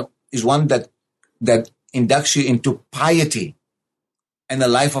one that inducts you into piety and a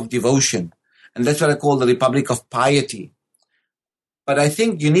life of devotion, and that's what I call the Republic of Piety. But I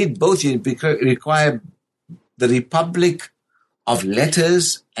think you need both. You require the Republic of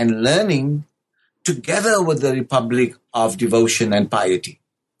letters and learning, together with the Republic of devotion and piety.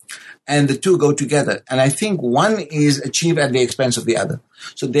 And the two go together. And I think one is achieved at the expense of the other.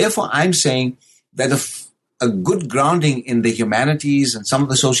 So therefore, I'm saying that a good grounding in the humanities and some of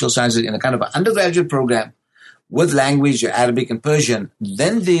the social sciences in a kind of an undergraduate program with language, Arabic and Persian,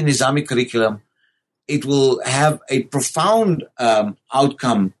 then the Nizami curriculum, it will have a profound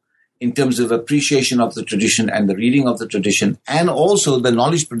outcome in terms of appreciation of the tradition and the reading of the tradition, and also the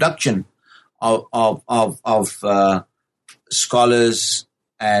knowledge production of scholars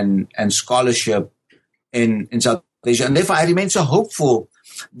and scholarship in South Asia. And therefore, I remain so hopeful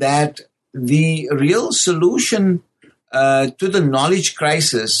that the real solution to the knowledge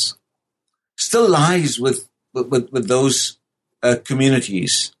crisis still lies with those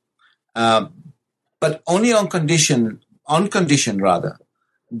communities, but only on condition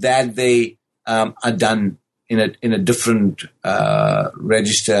that they are done in a different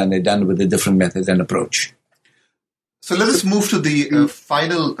register, and they're done with a different method and approach. So let us move to the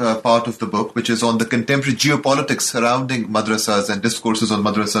final part of the book, which is on the contemporary geopolitics surrounding madrasas and discourses on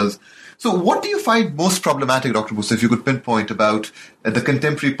madrasas. So what do you find most problematic, Dr. Musa, if you could pinpoint about the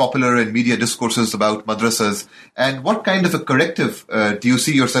contemporary popular and media discourses about madrasas, and what kind of a corrective do you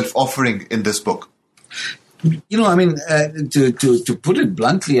see yourself offering in this book? To put it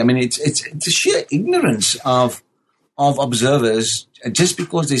bluntly, it's a sheer ignorance of observers just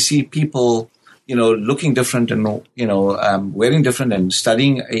because they see people, looking different and, wearing different and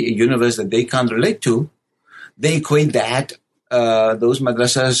studying a universe that they can't relate to, they equate that, those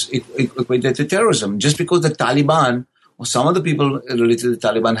madrasas equate that to terrorism. Just because the Taliban or some of the people related to the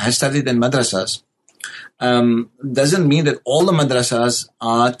Taliban has studied in madrasas, doesn't mean that all the madrasas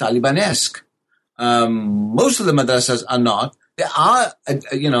are Taliban-esque. Most of the madrasas are not. There are,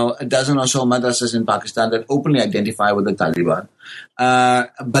 a dozen or so madrasas in Pakistan that openly identify with the Taliban.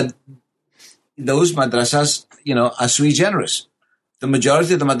 But those madrasas, are sui generis. The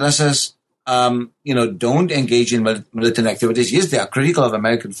majority of the madrasas, don't engage in militant activities. Yes, they are critical of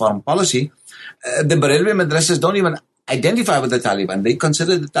American foreign policy. The Barelvi madrasas don't even identify with the Taliban. They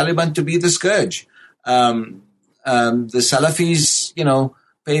consider the Taliban to be the scourge. The Salafis,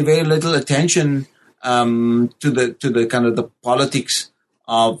 pay very little attention to the kind of the politics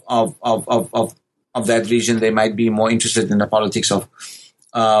of that region. They might be more interested in the politics of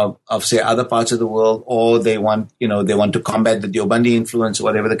say other parts of the world, or they want to combat the Deobandi influence, or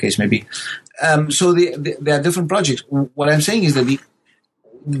whatever the case may be. So there are different projects. What I'm saying is that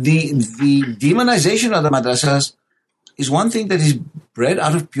the demonization of the madrasas is one thing that is bred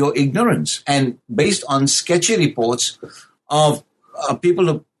out of pure ignorance and based on sketchy reports of people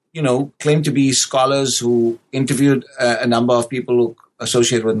who, claim to be scholars who interviewed a number of people who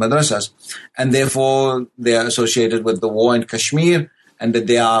associated with madrasas, and therefore they are associated with the war in Kashmir, and that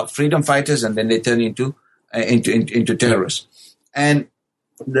they are freedom fighters, and then they turn into terrorists. And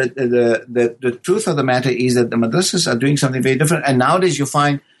the truth of the matter is that the madrasas are doing something very different. And nowadays you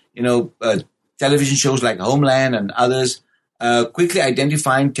find, television shows like Homeland and others quickly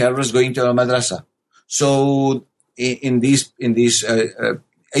identifying terrorists going to a madrasa. So in these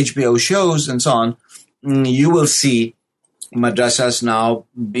HBO shows and so on, you will see madrasas now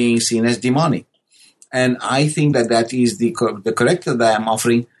being seen as demonic. And I think that is the corrective that I'm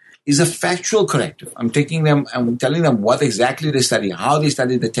offering is a factual corrective. I'm telling them what exactly they study, how they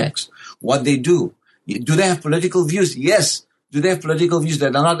study the text, what they do. Do they have political views? Yes. Do they have political views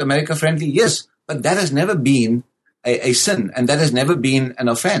that are not America friendly? Yes. But that has never been a sin, and that has never been an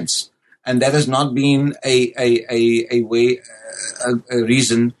offense, and that has not been a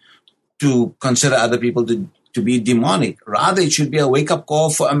reason to consider other people to be demonic. Rather, it should be a wake-up call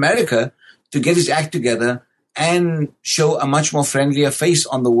for America to get its act together and show a much more friendlier face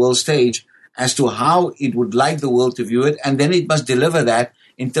on the world stage as to how it would like the world to view it, and then it must deliver that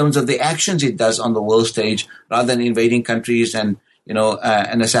in terms of the actions it does on the world stage, rather than invading countries and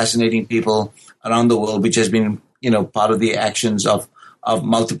assassinating people around the world, which has been part of the actions of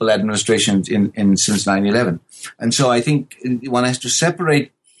multiple administrations since 9/11. And so I think one has to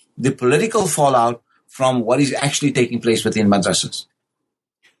separate the political fallout from what is actually taking place within madrasas.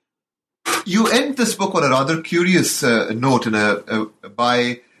 You end this book on a rather curious note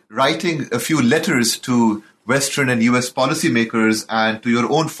by writing a few letters to Western and US policymakers and to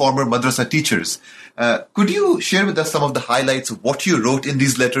your own former madrasa teachers. Could you share with us some of the highlights of what you wrote in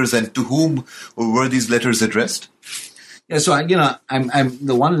these letters and to whom were these letters addressed? Yeah, so I'm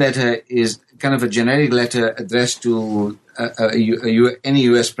the one letter is kind of a generic letter addressed to any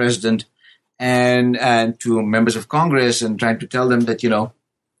US president and to members of Congress, and trying to tell them that you're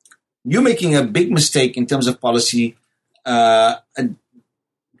making a big mistake in terms of policy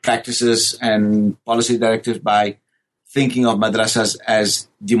practices and policy directives by thinking of madrasas as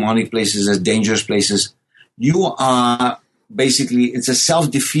demonic places, as dangerous places. You are basically, it's a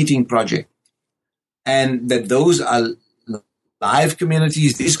self-defeating project. And that those are live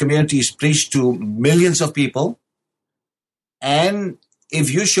communities. These communities preach to millions of people. And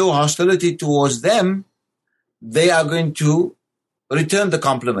if you show hostility towards them, they are going to return the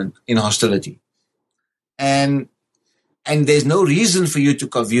compliment in hostility. And there's no reason for you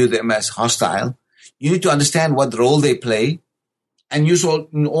to view them as hostile. You need to understand what role they play. And you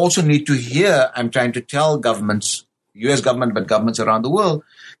also need to hear, I'm trying to tell governments, US government, but governments around the world,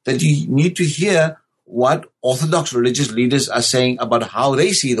 that you need to hear what Orthodox religious leaders are saying about how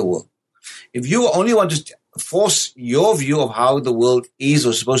they see the world. If you only want to force your view of how the world is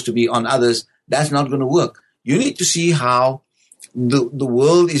or supposed to be on others, that's not going to work. You need to see how the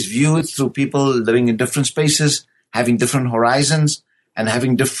world is viewed through people living in different spaces, having different horizons, and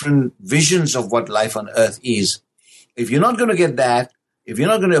having different visions of what life on earth is. If you're not going to get that, if you're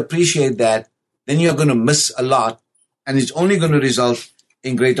not going to appreciate that, then you're going to miss a lot, and it's only going to result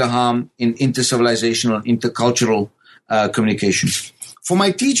in greater harm in intercivilizational, intercultural communication. For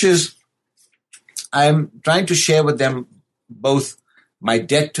my teachers, I'm trying to share with them both my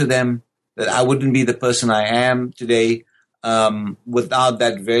debt to them, that I wouldn't be the person I am today without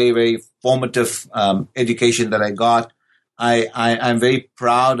that very, very formative education that I got. I'm very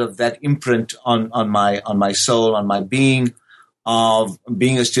proud of that imprint on my soul, on my being, of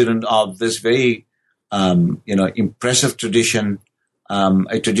being a student of this very impressive tradition,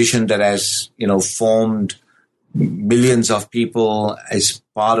 a tradition that has formed millions of people as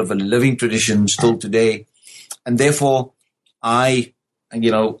part of a living tradition still today, and therefore I'm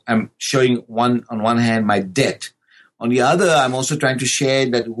showing on one hand my debt. On the other, I'm also trying to share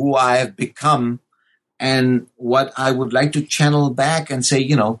that who I have become and what I would like to channel back and say,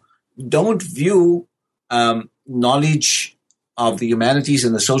 don't view knowledge of the humanities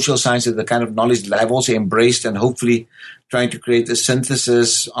and the social sciences, the kind of knowledge that I've also embraced, and hopefully trying to create a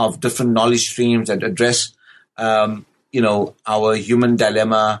synthesis of different knowledge streams that address, our human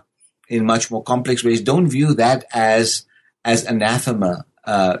dilemma in much more complex ways. Don't view that as anathema.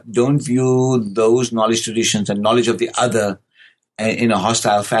 Don't view those knowledge traditions and knowledge of the other in a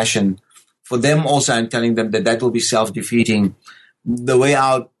hostile fashion. For them also, I'm telling them that will be self-defeating. The way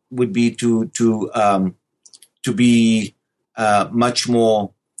out would be to be much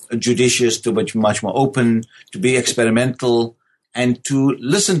more judicious, to be much more open, to be experimental, and to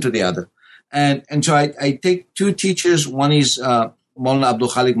listen to the other. And so I take two teachers. One is Maulana Abdul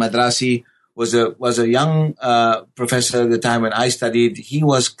Khalik Madrasi, was a young professor at the time when I studied. He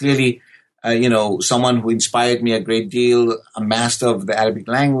was clearly, someone who inspired me a great deal, a master of the Arabic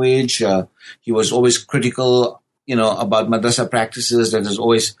language. He was always critical, about madrasa practices. That has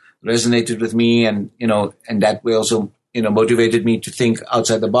always resonated with me, and that way also, motivated me to think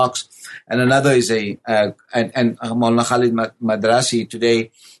outside the box. And another is Maulana Khalid Madrasi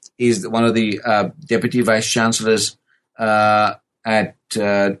today is one of the deputy vice chancellors at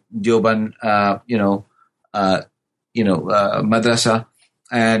Deoband, madrasa,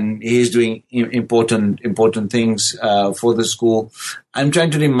 and he is doing important things for the school. I'm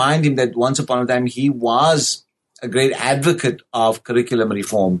trying to remind him that once upon a time he was a great advocate of curriculum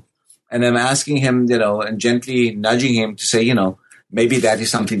reform, and I'm asking him, and gently nudging him to say, maybe that is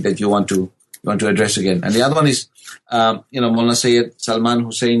something that you want to address again. And the other one is, Maulana Sayyid Salman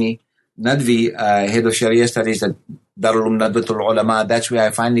Hussaini Nadvi, head of Sharia studies at Darul Nadwatul Ulama. That's where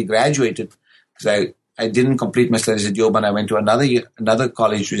I finally graduated, because I didn't complete my studies at Deoband. I went to another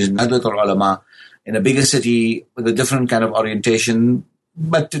college, which is Nadwatul Ulama, in a bigger city with a different kind of orientation,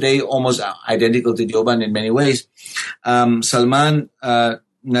 but today almost identical to Deoband in many ways. Salman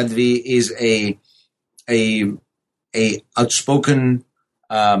Nadvi is a outspoken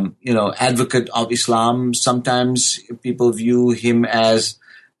advocate of Islam. Sometimes people view him as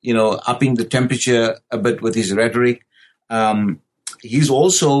upping the temperature a bit with his rhetoric. He's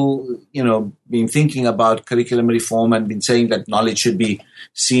also, been thinking about curriculum reform and been saying that knowledge should be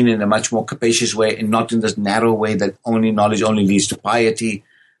seen in a much more capacious way, and not in this narrow way that knowledge only leads to piety,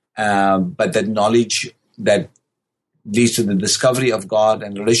 but that knowledge that leads to the discovery of God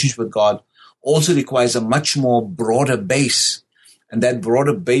and relationship with God also requires a much more broader base. And that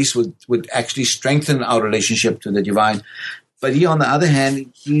broader base would actually strengthen our relationship to the divine. But he, on the other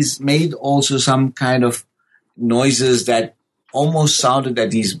hand, he's made also some kind of noises that almost sounded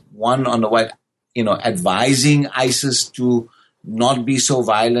that he's one on the what, advising ISIS to not be so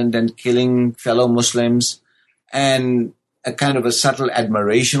violent and killing fellow Muslims, and a kind of a subtle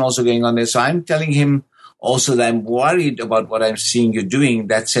admiration also going on there. So I'm telling him also that I'm worried about what I'm seeing you doing.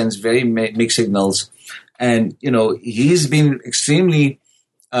 That sends very mixed signals. And, he's been extremely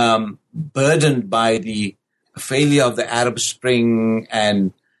burdened by the failure of the Arab Spring,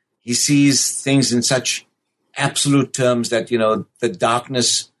 and he sees things in such absolute terms that, the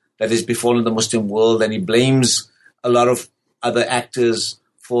darkness that has befallen the Muslim world, and he blames a lot of other actors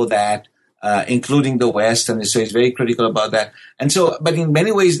for that, including the West, and so he's very critical about that. And so, but in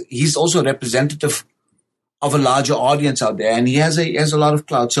many ways, he's also representative of a larger audience out there, and he has a lot of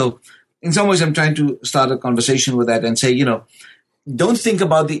clout. So in some ways, I'm trying to start a conversation with that and say, don't think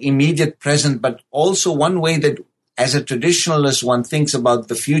about the immediate present, but also one way that as a traditionalist, one thinks about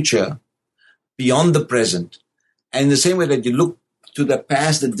the future beyond the present. And in the same way that you look to the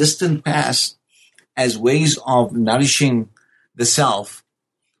past, the distant past, as ways of nourishing the self,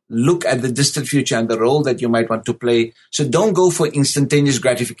 look at the distant future and the role that you might want to play. So don't go for instantaneous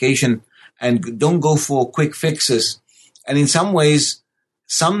gratification and don't go for quick fixes. And in some ways,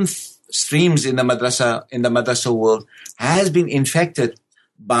 some streams in the madrasa world has been infected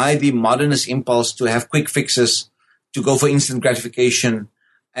by the modernist impulse to have quick fixes, to go for instant gratification.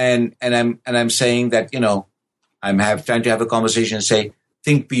 And I'm saying that, I'm trying to have a conversation and say,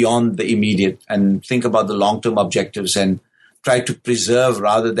 think beyond the immediate and think about the long-term objectives and try to preserve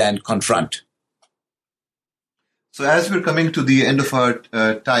rather than confront. So as we're coming to the end of our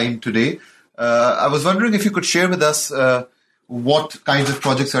time today, I was wondering if you could share with us what kinds of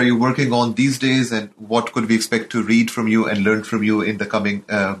projects are you working on these days, and what could we expect to read from you and learn from you in the coming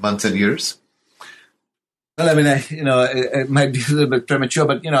months and years? Well, I mean, it might be a little bit premature,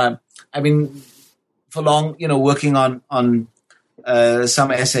 but I've been for long, working on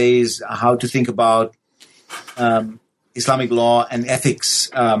some essays, how to think about Islamic law and ethics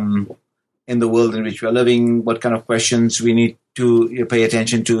in the world in which we're living, what kind of questions we need to pay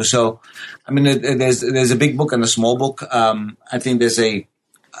attention to. So, I mean, there's a big book and a small book. I think there's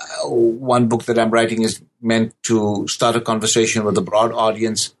one book that I'm writing is meant to start a conversation with a broad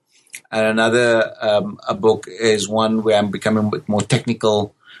audience, and another a book is one where I'm becoming a bit more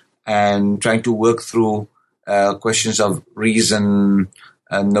technical and trying to work through questions of reason,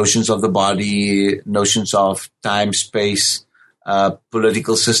 notions of the body, notions of time, space,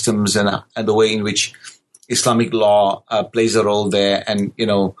 political systems, and the way in which Islamic law plays a role there. And,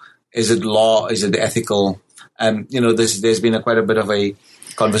 is it law? Is it ethical? And, there's been quite a bit of a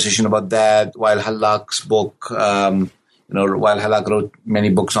conversation about that. Wael Hallaq's book, Wael Hallaq wrote many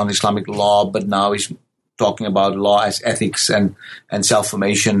books on Islamic law, but now he's talking about law as ethics and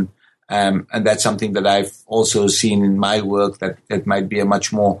self-formation. And that's something that I've also seen in my work that might be a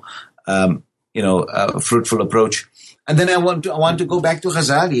much more, fruitful approach. And then I want to go back to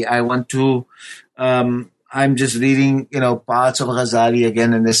Ghazali. I'm just reading, parts of Ghazali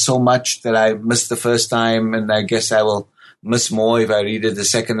again, and there's so much that I missed the first time, and I guess I will miss more if I read it the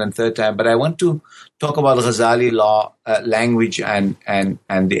second and third time. But I want to talk about Ghazali law, language, and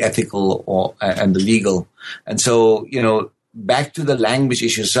the ethical and the legal. And so, back to the language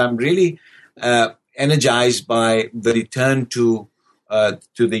issue. So I'm really energized by the return to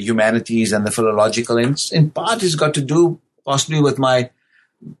the humanities and the philological. In part, it's got to do possibly with my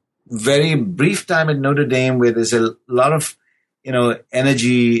very brief time at Notre Dame, where there's a lot of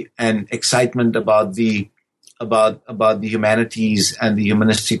energy and excitement about the humanities and the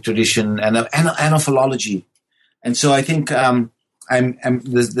humanistic tradition and philology. And so I think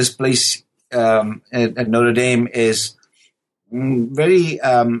this place at Notre Dame is very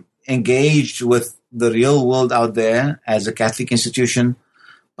engaged with the real world out there as a Catholic institution,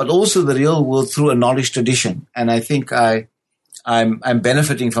 but also the real world through a knowledge tradition. And I think I'm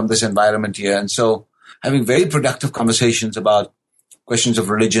benefiting from this environment here. And so having very productive conversations about questions of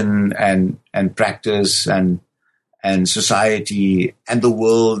religion and practice and society and the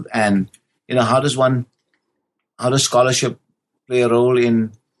world, and how does scholarship play a role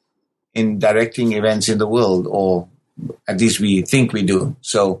in directing events in the world, or at least we think we do.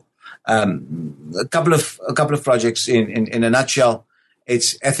 So a couple of projects in a nutshell.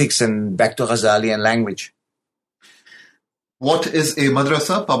 It's ethics and back to Ghazali and language. What is a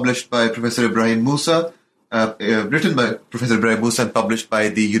Madrasa? Published by Professor Ibrahim Musa, written by Professor Ibrahim Musa and published by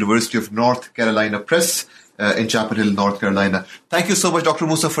the University of North Carolina Press in Chapel Hill, North Carolina. Thank you so much, Dr.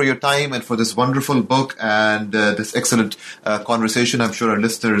 Musa, for your time and for this wonderful book and this excellent conversation. I'm sure our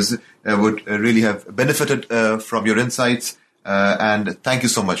listeners would really have benefited from your insights. And thank you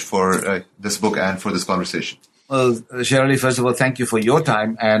so much for this book and for this conversation. Well, Sherali, first of all, thank you for your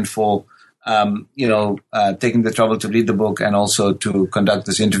time and for taking the trouble to read the book and also to conduct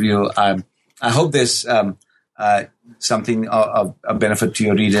this interview. I hope there's something of benefit to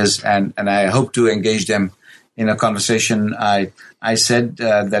your readers, and I hope to engage them in a conversation. I said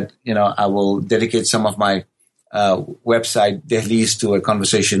that I will dedicate some of my website Dehleez to a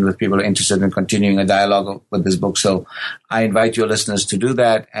conversation with people interested in continuing a dialogue with this book. So I invite your listeners to do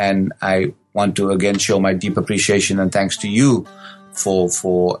that, and I want to again show my deep appreciation and thanks to you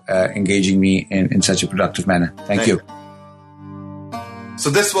for engaging me in such a productive manner. Thank you. So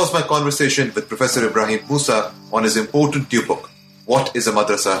this was my conversation with Professor Ibrahim Musa on his important new book, What is a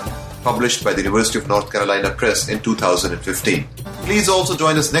Madrasa?, published by the University of North Carolina Press in 2015. Please also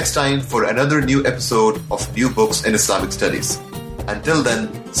join us next time for another new episode of New Books in Islamic Studies. Until then,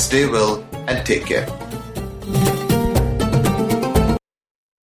 stay well and take care.